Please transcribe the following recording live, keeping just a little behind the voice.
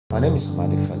My name is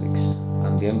Amadi Felix.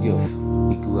 I'm the MD of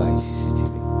ICT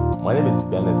Hub. My name is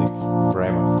Benedict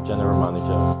Bremer, General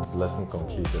Manager of Blessing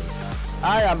Computers.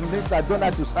 I am Mr.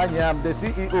 Donatus Anya. I'm the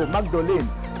CEO, Magdalene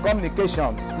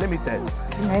Communication Limited.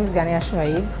 My name is Ghania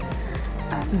Shoaib.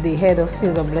 I'm the head of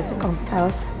sales of Blessing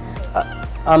Computers.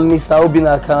 I'm Mr.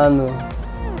 Obina Kano,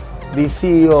 the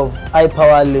CEO of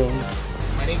iPowerLink.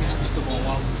 My name is Christopher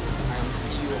Wang. I am the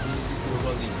CEO of Mrs.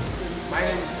 Global Links. My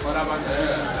name is Orabanda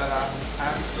Dara. I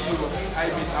am the CEO of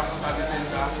IBIT Apple Service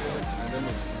Center. My name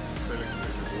is Felix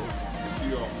Ezekiel, the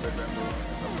CEO of Bebendo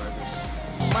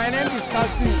Enterprises. My name is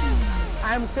Kasi.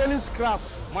 I am selling scrap.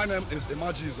 My name is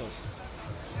Emma Jesus.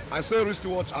 I sell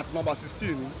wristwatch at number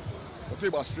 16,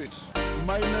 Oteba Street.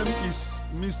 My name is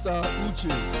Mr.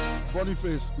 Uche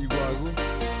Boniface Iguagu.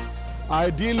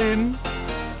 I deal in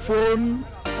phone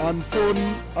and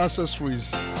phone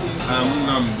accessories. I am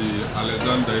Namdi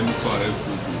Alexander Mkwa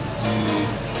FBB, the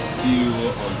CEO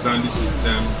of Zandi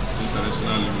System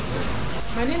International Limited.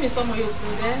 My name is Omoyo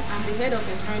Sunde. I'm the head of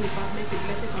engineering department at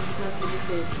Blessing Computers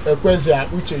Limited. Ekwezia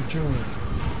Uche June.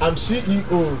 I'm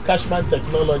CEO Cashman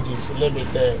Technologies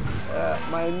Limited.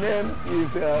 My name is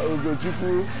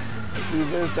Ugochukwu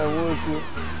Sylvester Wosu,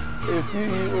 a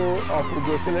CEO of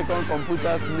Ugo Silicon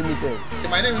Computers Limited.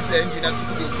 My name is Engineer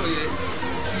Chukwudi Okoye,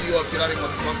 CEO of Pyramid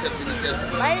Multi-Concept Limited.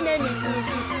 My name is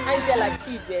Mrs. Angela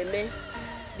Chidweme,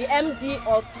 the MD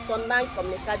of Sonang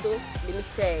Communicado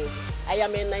Limited. I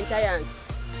am a Nigerian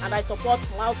and I support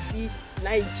Mouthpiece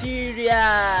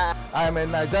Nigeria. I am a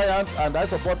Nigerian and I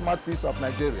support Mouthpiece of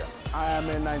Nigeria. I am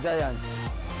a Nigerian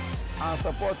and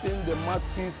supporting the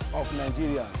Mouthpiece of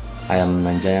Nigeria. I am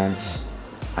Nigerian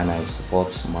and I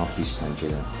support Mouthpiece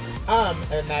Nigeria. I'm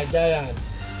a Nigerian.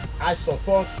 I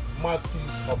support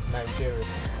Mouthpiece of Nigeria.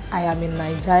 I am a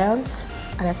Nigerian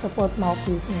and I support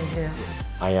Mouthpiece Nigeria.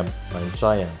 I am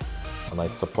Nigerian and I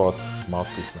support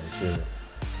Mouthpiece Nigeria.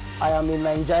 I am a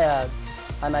Nigerian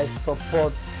and I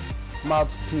support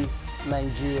Mouthpiece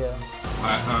Nigeria.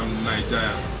 I am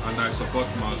Nigerian and I support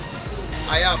Mouthpiece.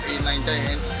 I am a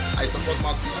Nigerian. I support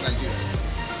Mouthpiece Nigeria.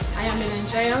 I am a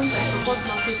Nigerian. I support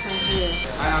Mouthpiece Nigeria.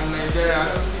 I am Nigerian.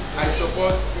 I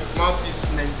support Mouthpiece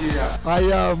Nigeria. I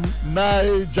am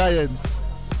Nigerian.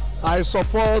 I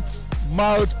support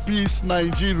Mouthpiece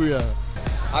Nigeria.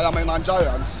 I am a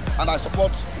Nigerian and I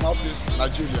support Mouthpiece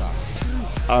Nigeria.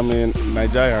 I'm a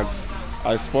Nigerian.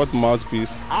 I support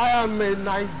Mouthpiece. I am a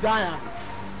Nigerian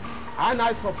and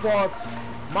I support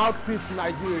Mouthpiece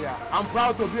Nigeria. I'm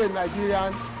proud to be a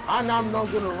Nigerian and I'm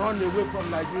not going to run away from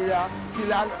Nigeria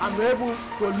till I'm able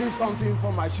to leave something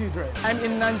for my children. I'm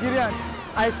in Nigeria.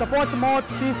 I support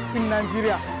Mouthpiece in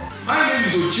Nigeria. My name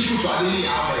is Ochiku Tuadini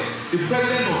Abe, the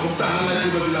president of Computer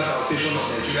Analytic Dealers Association of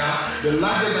Nigeria, the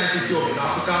largest ICT hub in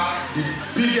Africa, the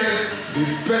biggest, the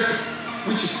best,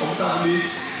 which is computer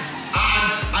analytics.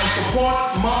 And I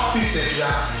support Mouthpiece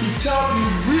Nigeria to tell the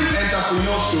real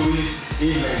entrepreneurial stories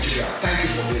in Nigeria. Thank you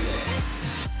for being there.